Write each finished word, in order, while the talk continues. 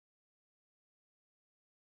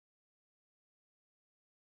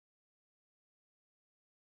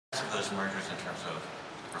those mergers in terms of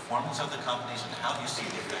performance of the companies, and how do you see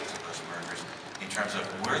the effects of those mergers in terms of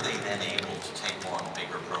were they then able to take on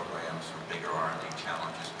bigger programs or bigger R&D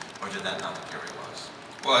challenges, or did that not materialize?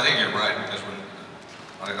 Well, I think you're right, because when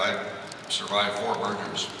I survived 4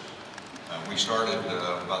 mergers. We started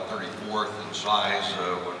about 34th in size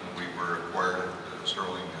when we were acquired at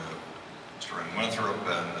Sterling Winthrop,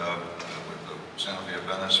 and with the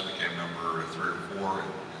SANOFI-AVENTIS became number 3 or 4 in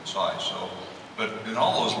size. So, but in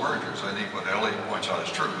all those mergers, I think what Elliott points out is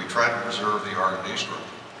true. We tried to preserve the R&D structure,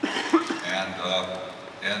 and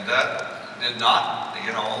that did not,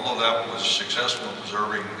 you know, although that was successful in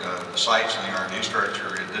preserving the sites and the R&D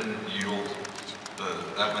structure, it didn't yield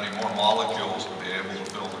that many more molecules to be able to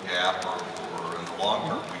fill the gap, or in the long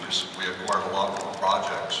term. We acquired a lot more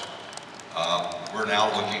projects. We're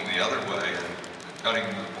now looking the other way and cutting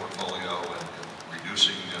the portfolio and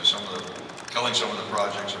reducing killing some of the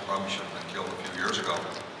projects that probably should have been killed a few years ago,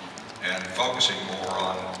 and focusing more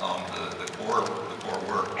on the core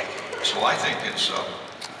work. So I think it's,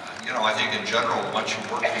 you know, I think in general, once you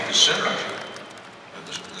work through the synergy,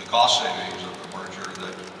 the cost savings of the merger,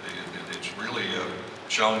 that it's really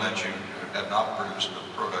shown that you have not produced the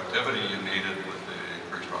productivity you needed with the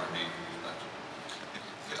increased R&D.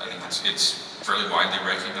 I think it's fairly widely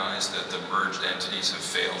recognized that the merged entities have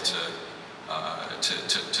failed to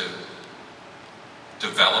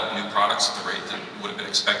develop new products at the rate that would have been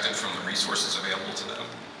expected from the resources available to them.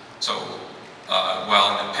 So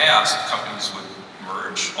while in the past companies would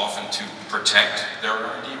merge often to protect their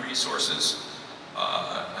R&D resources,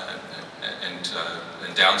 and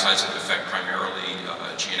downsides that affect primarily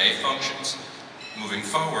G&A functions, moving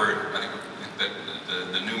forward, I think that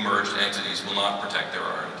the new merged entities will not protect their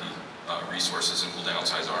R&D resources and will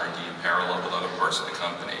downsize R&D in parallel with other parts of the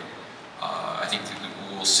company. I think that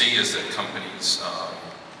what we'll see is that companies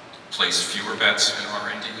place fewer bets in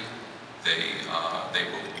R&D.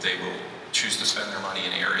 They will choose to spend their money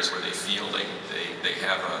in areas where they feel they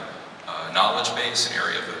have a knowledge base, in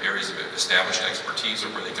areas of established expertise, or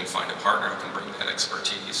where they can find a partner who can bring that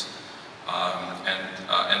expertise.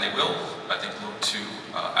 And they will, I think, look to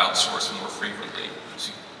outsource more frequently,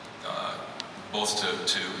 both to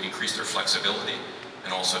increase their flexibility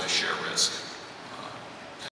and also to share risk.